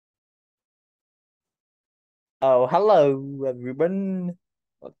Oh, hello everyone.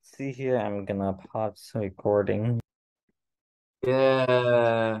 Let's see here. I'm gonna pause the recording.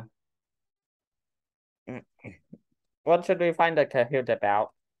 Yeah, What should we find a Kahoot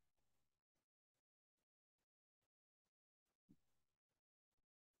about?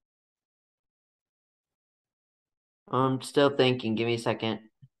 I'm still thinking. Give me a second.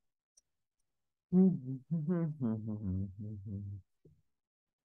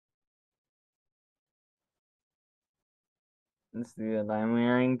 Let's see what I'm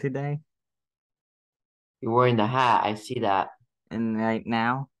wearing today You're wearing the hat. I see that. and right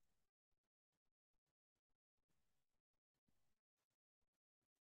now.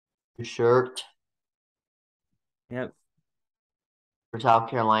 Your shirt Yep. for South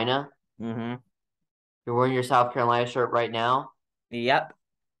Carolina. Mm-hmm. You're wearing your South Carolina shirt right now. Yep.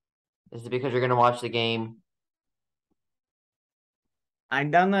 Is it because you're gonna watch the game? I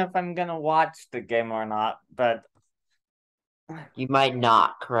don't know if I'm gonna watch the game or not, but You might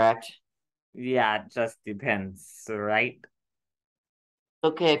not, correct? yeah, it just depends, right?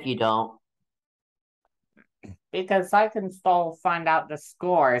 Okay if you don't. Because I can still find out the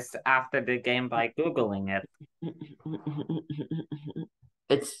scores after the game by Googling it.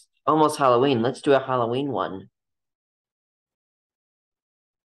 It's almost Halloween. Let's do a Halloween one.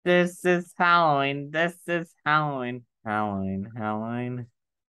 This is Halloween. This is Halloween. Halloween. Halloween.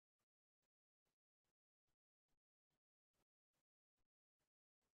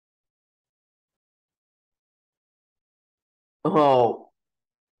 Oh,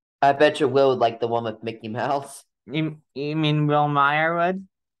 I bet you Will would like the one with Mickey Mouse. You mean Will Meyer would?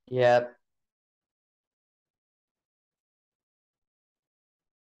 Yep.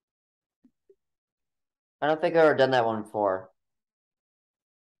 I don't think I've ever done that one before.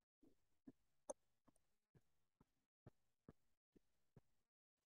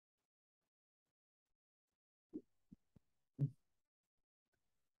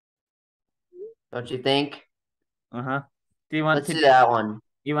 Don't you think? Uh-huh. Do you want Let's to do do that one.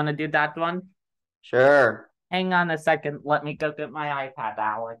 you want to do that one? Sure. Hang on a second. Let me go get my iPad,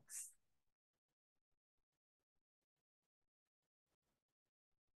 Alex.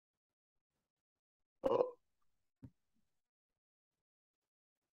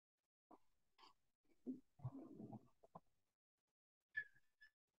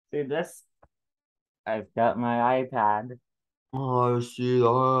 See this? I've got my iPad. I see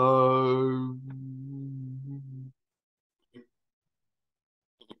that.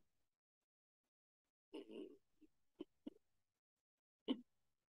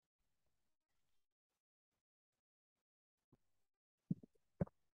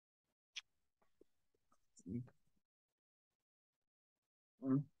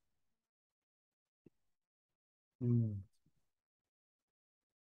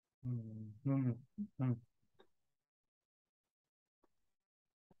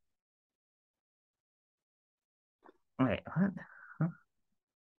 Wait, what? Huh?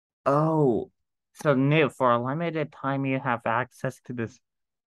 Oh, so new for a limited time you have access to this.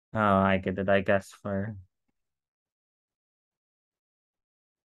 Oh, I get it, I guess for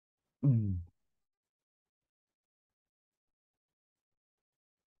Mm.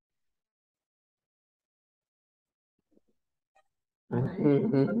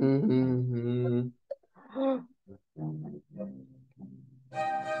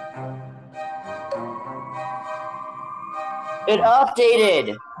 It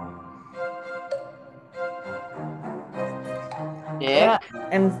updated. Yeah, Nick,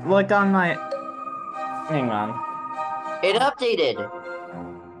 and look on my hang on. it updated.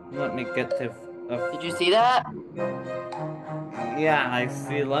 Let me get to Did you see that? yeah, I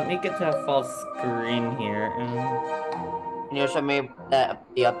see. Let me get to a full screen here. Can you show me that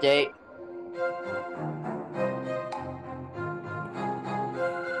the update?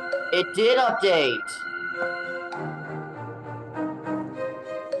 It did update.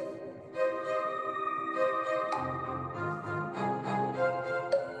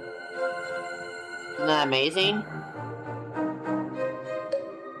 Isn't that amazing?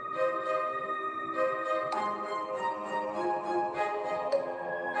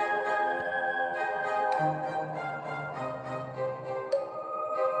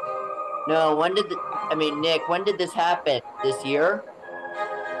 No, I mean, Nick, when did this happen? This year?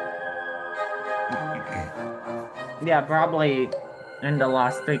 Yeah, probably in the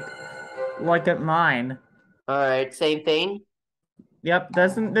last week. Look at mine. All right, same thing. Yep,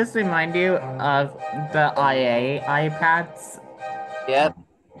 doesn't this remind you of the IA iPads? Yep.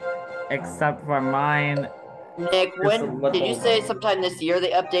 Except for mine, Nick, just a when did you little. say sometime this year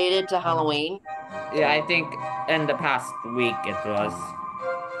they updated to Halloween? Yeah, I think in the past week it was.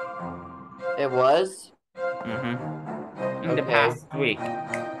 It was? In the Okay. past week.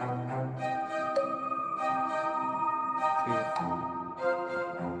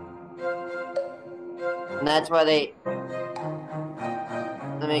 And that's why they,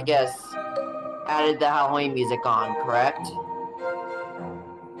 let me guess, added the Halloween music on, correct?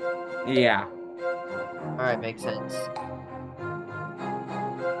 Yeah. All right, makes sense.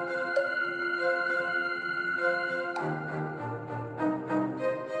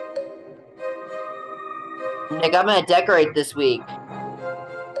 Nick, I'm gonna decorate this week.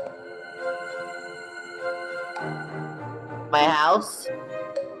 My house.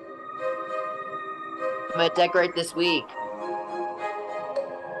 I'm gonna decorate this week.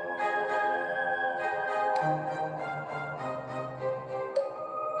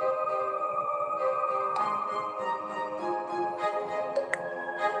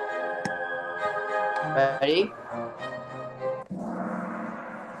 Ready?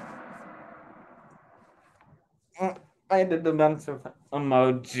 I did a bunch of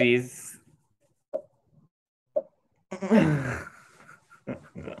emojis.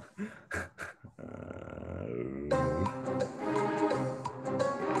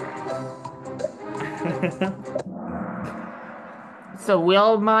 So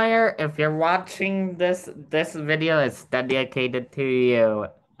Wilmeyer, if you're watching this video, it's dedicated to you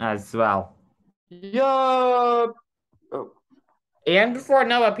as well. Yup. Oh. And for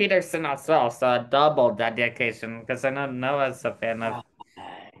Noah Peterson as well, so a double dedication, because I know Noah's a fan of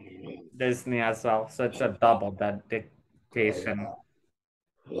Disney as well, so it's a double dedication.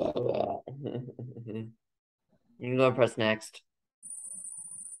 You can go and press next.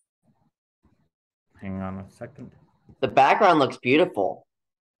 Hang on a second. The background looks beautiful.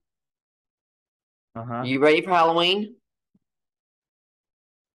 Uh-huh. You ready for Halloween?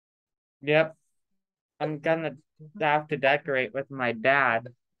 Yep. I'm gonna have to decorate with my dad.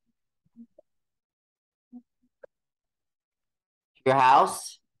 Your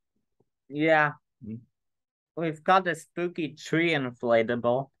house? Yeah. We've got a spooky tree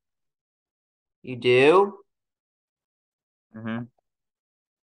inflatable. You do? Mm-hmm.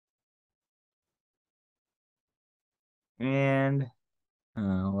 And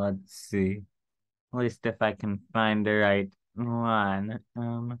let's see. At least if I can find the right one.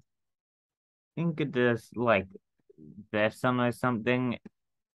 I think it is like this one or something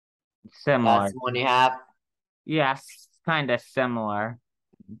That's similar. the one you have. Yes, kind of similar.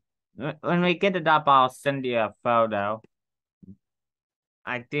 When we get it up, I'll send you a photo.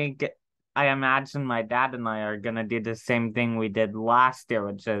 I think I imagine my dad and I are gonna do the same thing we did last year,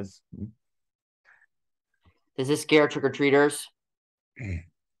 which is Does this scare trick-or-treaters?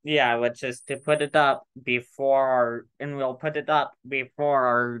 yeah, which is to put it up and we'll put it up before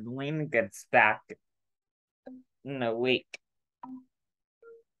our lean gets back in a week.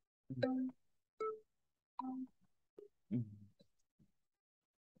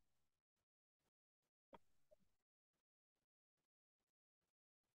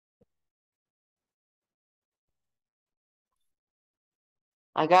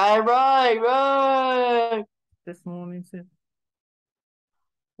 I got it right, right. This morning, said.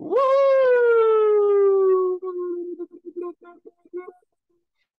 Woo!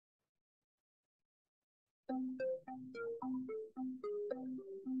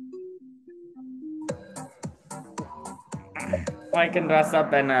 I can dress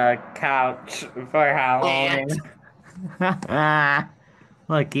up in a couch for Can't. Halloween.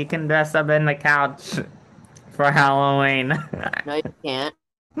 Look, you can dress up in the couch for Halloween. No, you can't.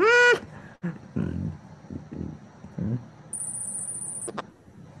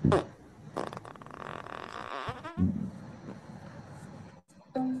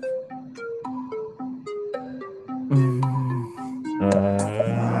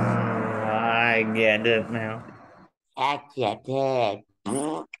 I get it now. Heck, you did.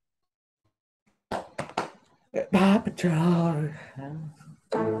 Paw Patrol.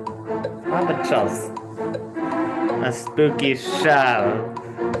 Paw Patrol's a spooky show.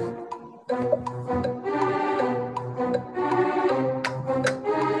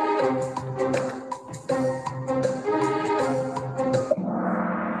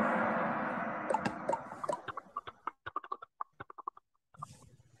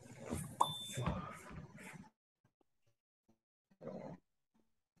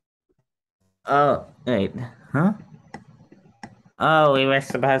 Oh, wait. Huh? Oh, we were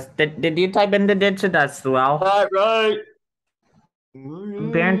supposed did you type in the digit as well? All right.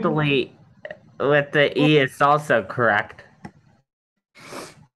 Apparently with the E it's also correct.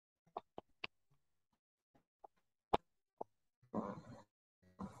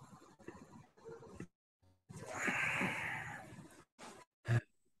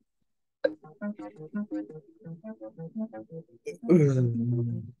 Oh.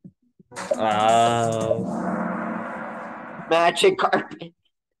 Magic carpet.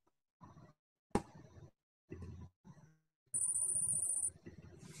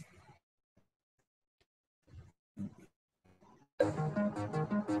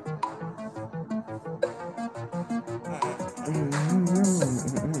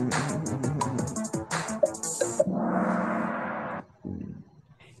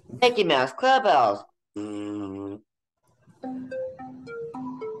 Mickey Mouse Clubhouse.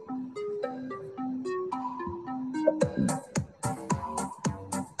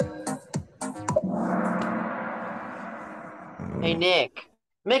 Hey Nick,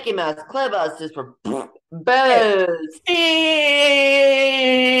 Mickey Mouse Clubhouse is for birds. Thanks.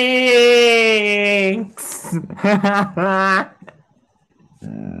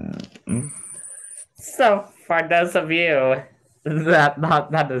 So, for those of you that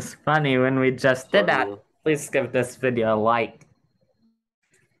thought that is funny when we just did that, please give this video a like.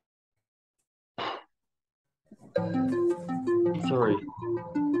 Sorry.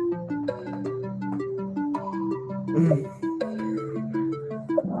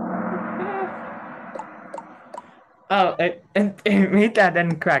 Oh, it made that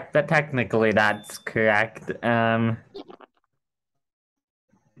incorrect, but technically that's correct.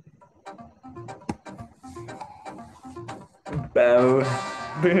 Boo.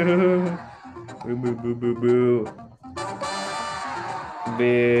 Boo. Boo, boo, boo, boo, boo.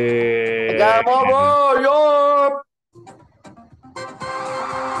 Boo. I got more, yup.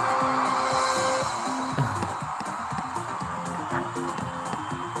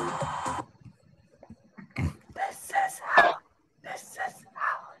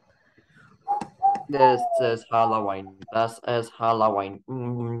 This is Halloween. This is Halloween.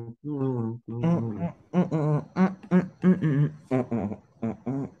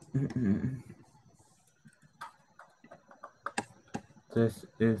 This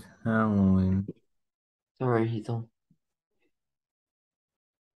is Halloween. Sorry, Hazel.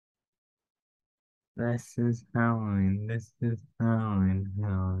 This is Halloween. This is Halloween.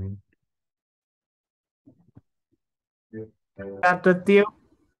 Halloween. That with you?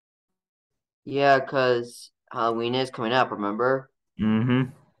 Yeah, because Halloween is coming up, remember? Mm-hmm.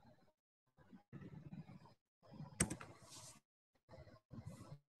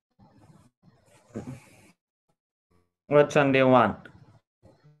 Which one do you want?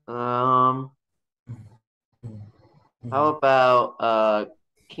 How about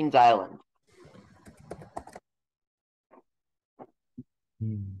Kings Island?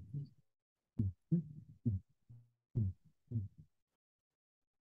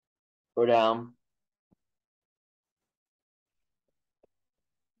 Go down.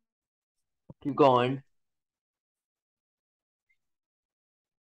 Keep going.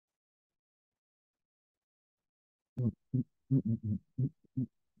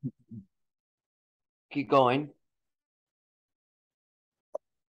 Keep going.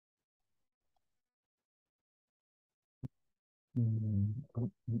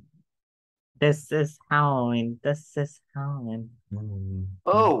 This is Halloween. This is Halloween.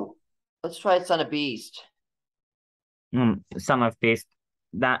 Oh, let's try Son of Beast. Son of Beast.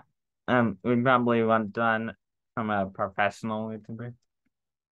 That we probably want done from a professional YouTuber.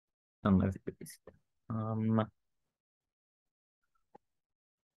 Son of Beast.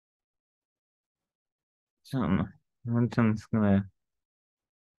 Which one's gonna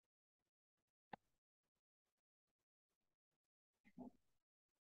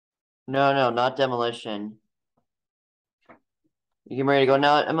No, not Demolition. You getting ready to go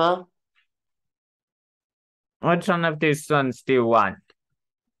now, Emma? which one of these ones do you want?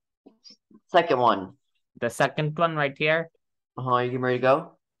 Second one. The second one right here? You getting ready to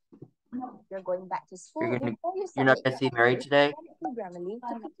go? You're going back to school. You're not gonna see Mary today? Grammarly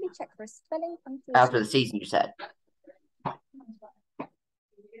to quickly check for spelling, punctuation. After the season, you said.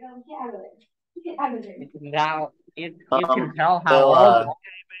 Now you can tell how Will, old.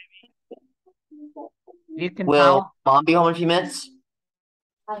 You can will tell. Mom be home in a few minutes?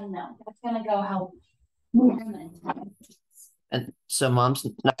 I don't know. That's gonna go help. And so Mom's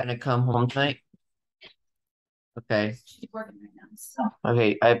not gonna come home tonight? Okay. She's working right now. So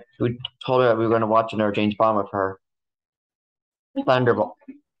Okay, we told her that we were gonna watch another James Bond with her. Thunderbolt.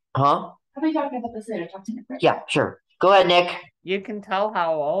 Huh? I'll be talking about this later. Talk to Nick. Yeah, sure. Go ahead, Nick. You can tell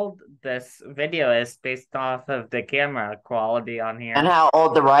how old this video is based off of the camera quality on here. And how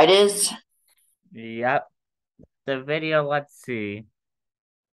old the ride is? Yep. The video, let's see.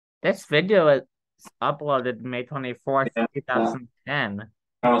 This video is uploaded May 24th, 2010.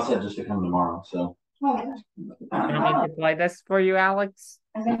 I said just to come tomorrow, so. Oh, You want me to play this for you, Alex?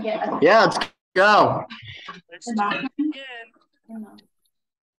 I'm gonna get a. Yeah, let's go. The bathroom? Or no?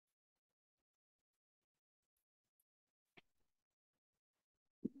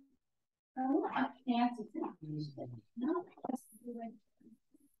 Oh, I can't. No.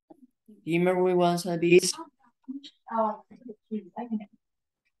 Do you remember when we went on the beast? Oh, I can.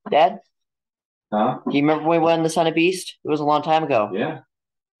 Dad? Huh? Do you remember when we went on the Son of Beast? It was a long time ago. Yeah.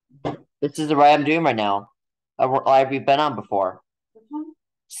 This is the ride I'm doing right now. A ride we've been on before. Which one?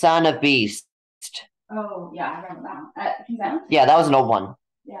 Son of Beast. Oh, yeah, I remember that one. At Consent? Yeah, that was an old one.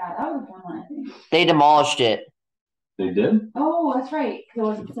 Yeah, that was a fun one, I think. They demolished it. They did? Oh, that's right. It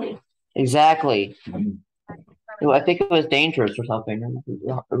wasn't safe. Exactly. I think it was dangerous or something.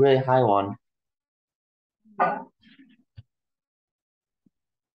 A really high one.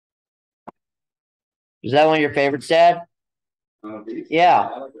 Is that one of your favorites, Dad? Yeah.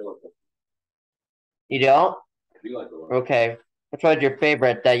 I like it. You don't? I do like it. Okay. Which one's your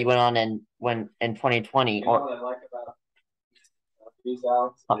favorite that you went on in 2020? You know what I like about these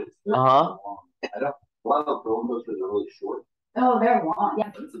Alex? Uh-huh. I don't. A lot of roller coasters are really short. Oh, they're long.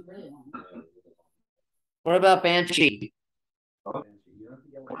 Yeah, it's really long. What about Banshee? Oh,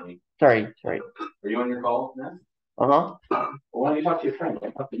 Sorry. Are you on your call now? Uh-huh. Well, why don't you talk to your friend?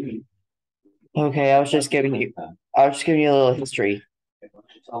 Talk to me. Okay, I was just giving you a little history.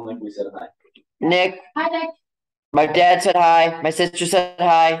 Tell them like we said hi. Nick, Hi, Nick. my dad said hi. My sister said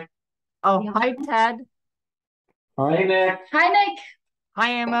hi. Oh, hi, Ted. Hey, Nick. Hi, Nick.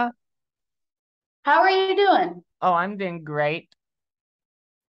 Hi, Emma. How are you doing? Oh, I'm doing great.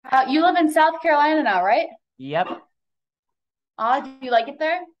 You live in South Carolina now, right? Yep. Do you like it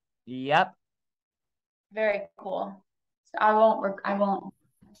there? Yep. Very cool. So I won't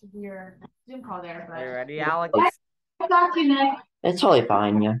do your Zoom call there, Are you but. ready, Alex? I got you, Nick. It's totally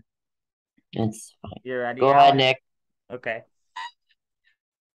fine, yeah. It's fine. You ready, Go Alex? ahead, Nick. Okay.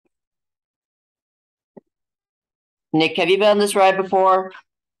 Nick, have you been on this ride before?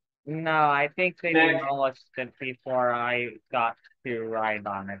 No, I think they Nick. demolished it before I got to ride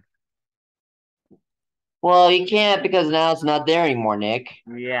on it. Well, you can't because now it's not there anymore, Nick.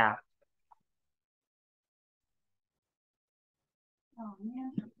 Yeah. Oh,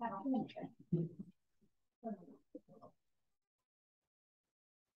 man.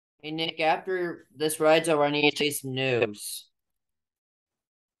 Hey, Nick, after this ride's over, I need to say some news.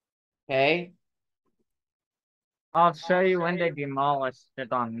 Okay? I'll show you when they demolished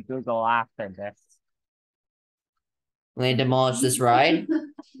it on Google after this. When they demolish this ride?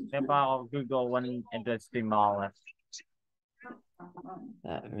 If I'll Google when it is demolished.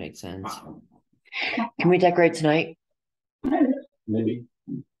 That makes sense. Can we decorate tonight? Maybe.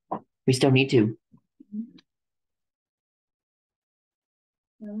 We still need to.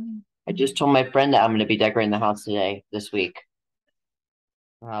 I just told my friend that I'm going to be decorating the house this week.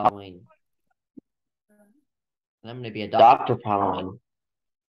 For Halloween. And I'm going to be a doctor for Halloween.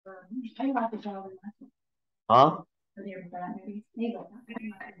 Huh?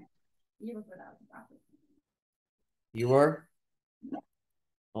 You were?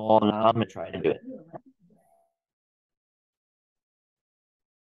 Oh, no, I'm going to try to do it.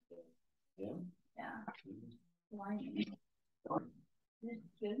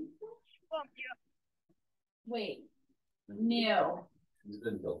 Wait, no, It's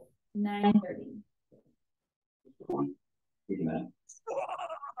been built. 9:30. Can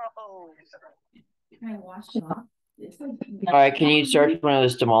I wash it off? All right, can you search when it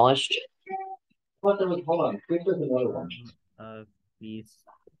was demolished? What there was, hold on, I think there's another one. These.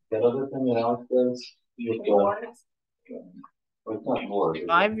 That other thing that Alex does. Well, it's not more.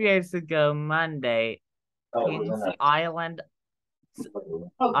 5 years ago, Monday, Oh, it was Kings in that- Island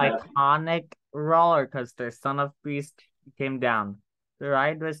Okay. iconic roller coaster, Son of Beast, came down. The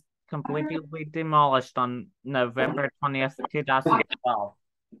ride was completely demolished on November 20th, 2012.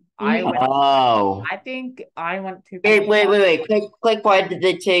 Oh. I think I went to. Wait. Click why did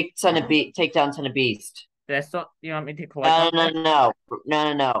they take down Son of Beast? This one, you want me to click on it? No.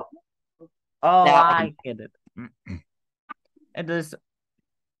 Oh, That I get it. It is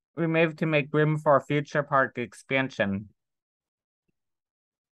removed to make room for a future park expansion.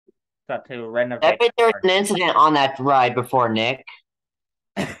 So to I renovate. bet there was an incident on that ride before, Nick.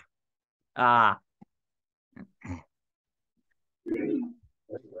 Ah,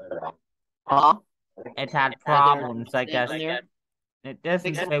 Huh? it had problems, I guess. There? It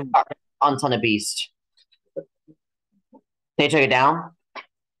doesn't say. On Son of Beast. They took it down?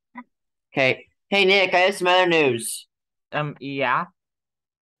 Okay. Hey, Nick, I have some other news. Yeah.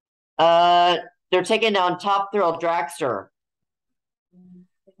 They're taking down Top Thrill Dragster.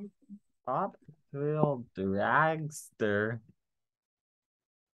 Top Thrill Dragster.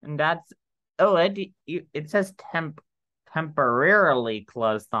 And that's oh it says temporarily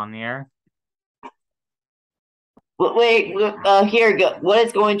closed on here. Wait, here, go. What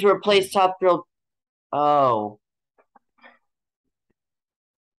is going to replace Top Thrill? Oh.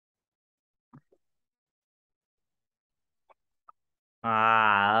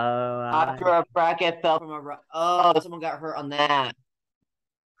 After a bracket fell from a. Oh, someone got hurt on that.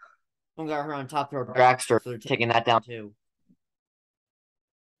 Someone got hurt on Top Thrill Dragster, so they're taking that down too.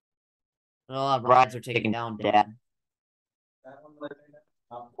 A lot of rides are taken down, Dad.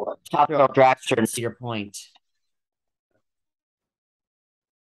 Top Thrill Dragster and Cedar Point.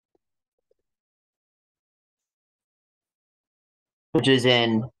 Which is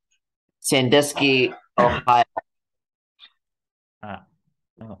in Sandusky, Ohio.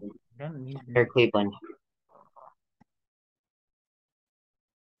 Near Cleveland.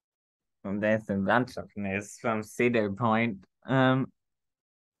 There's a bunch of news from Cedar Point.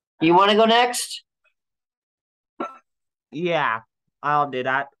 You want to go next? Yeah, I'll do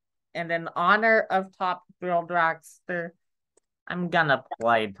that. And in honor of Top Thrill Dragster, I'm gonna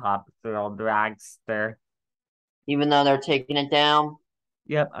play Top Thrill Dragster. Even though they're taking it down?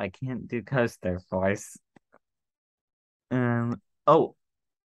 Yep, I can't do Coaster Voice. Oh,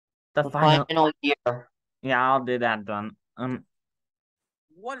 the final year. Yeah, I'll do that then.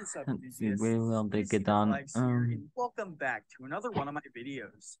 What is up, enthusiasts? We will dig it on. Welcome back to another one of my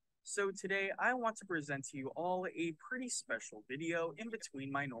videos. So today I want to present to you all a pretty special video in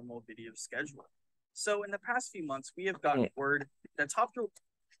between my normal video schedule. So in the past few months, we have gotten word that Top Thrill.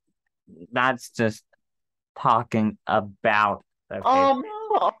 That's just talking about. Oh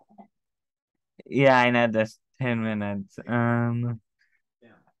no! Yeah, I know. There's 10 minutes.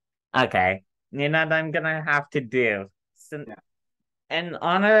 Okay. You know what I'm gonna have to do? So, in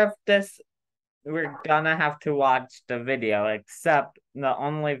honor of this, we're gonna have to watch the video, except the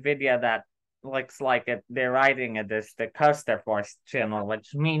only video that looks like they're writing it is the Coaster Force channel,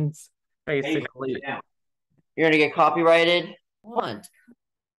 which means basically you're gonna get copyrighted. What?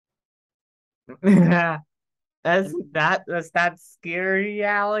 Was that scary,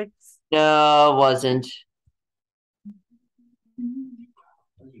 Alex? No, it wasn't.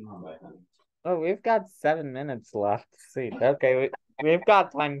 Oh, we've got 7 minutes left. See, okay, we've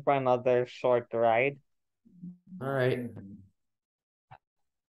got time for another short ride. All right. Is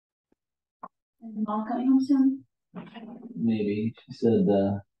Mom coming home soon? Maybe. She said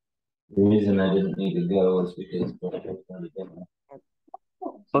the reason I didn't need to go was because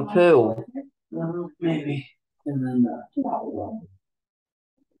Of who? well, maybe. And then Well,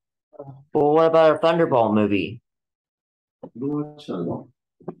 what about our Thunderball movie?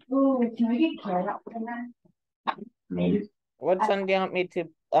 Oh, can we get carrot out from that? Maybe. Which one do you want me to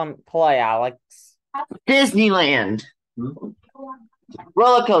play, Alex? Disneyland.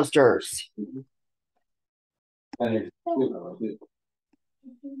 Roller coasters.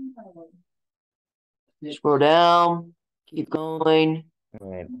 Scroll down. Keep going.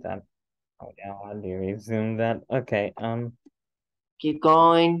 Wait, that. Oh, yeah, how do you resume that? Okay, Keep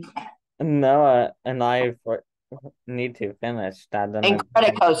going. Noah and I need to finish that. Then And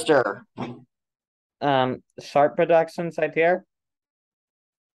Credit Coaster. Sharp Productions right here.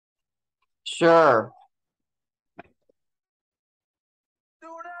 Sure.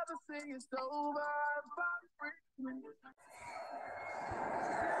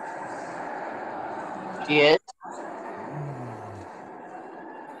 She is.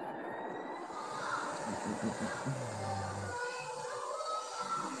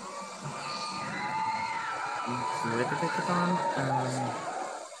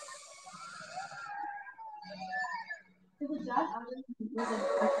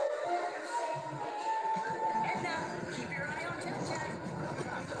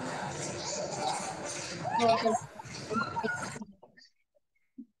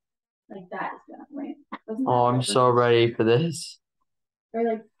 Like that stuff, right? Oh, I'm so ready for this. Or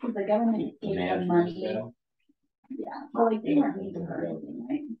like the government gave them money. Yeah, but like they weren't paid for anything,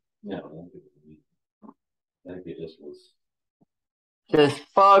 right? No. I think it just was. Just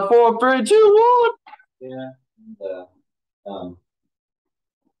 5, 4, 3, 2, 1. Yeah. And,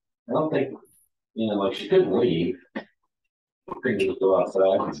 I don't think, like she couldn't leave. She couldn't just go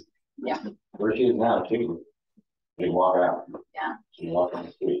outside. Yeah. Where she is now, too. They walk out. Yeah. She walk on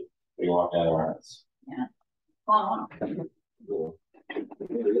the street. They walk out of our house. Yeah. Well, Cool.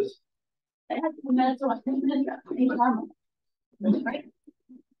 Here it is. I had 2 minutes left. 10 minutes left. Right?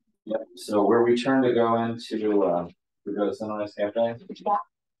 Yep. So where we turn to go into, we go to Sunrise Cafe. Yeah.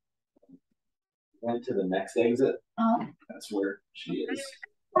 Went to the next exit. That's where she is.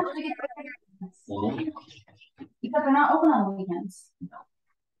 Because they're not open on the weekends.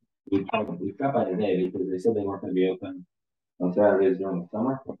 We tried by today because they said they weren't gonna be open on Saturdays during the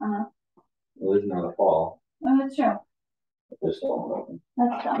summer. Uh-huh. Well, it's not the fall, Oh, that's true. but they're still open.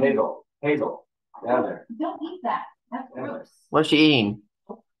 That's dumb. Hazel, down there. Don't eat that. That's gross. What's she eating?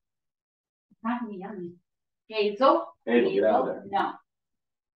 Not gonna be yummy. Hazel? Hazel, get out of there. No.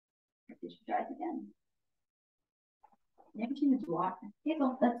 She should try it again. Maybe she needs water.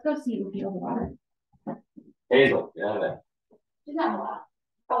 Hazel, let's go see if we have water. Hazel, get out of there. She's not allowed.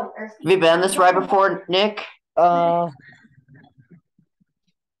 Oh, thirsty. Have you been on this ride before, Nick? Uh, Can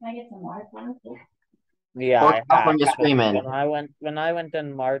I get some water for her? yeah, Or I stop had. when you're screaming. When I went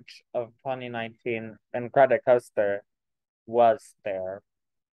in March of 2019, Incredicoaster was there.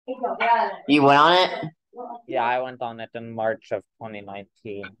 Hazel, get out of there. You went on it? Yeah, I went on it in March of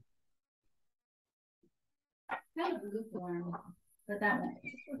 2019. Kind of lukewarm, but that one.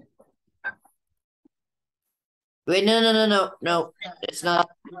 Wait, no. It's not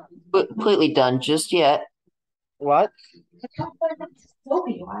completely done just yet. What?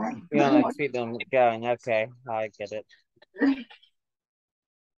 Soapy water. You want to see them going? Okay, I get it.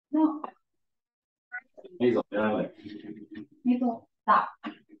 No, Hazel, get out of there. Hazel, stop.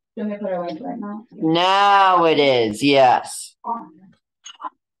 Do you want me to put her away right now? Now it is, yes.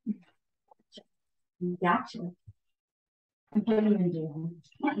 Gotcha. I'm putting you in jail.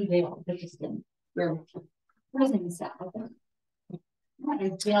 Not in jail, but just in really prison stuff. Not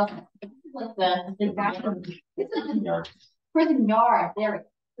in jail. Like the bathroom. It's a Yard. prison yard. There it is.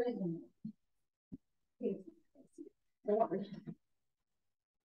 Prison.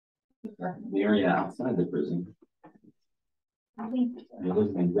 The area outside the prison. I think. It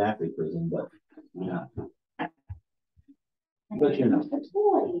wasn't exactly prison, but yeah. But you know.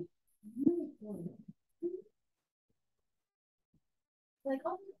 Boy. Like,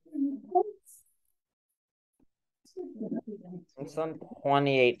 oh, It's on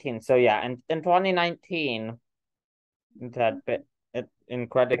 2018. So yeah, and in 2019, that bit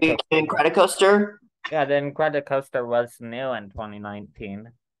Incredicoaster. Incredicoaster? Yeah, the Incredicoaster was new in 2019.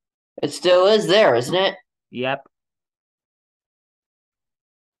 It still is there, isn't it? Yep.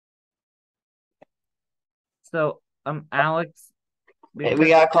 So, Alex. We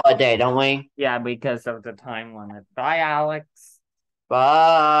gotta call it a day, don't we? Yeah, because of the time limit. Bye, Alex.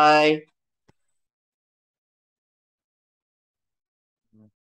 Bye.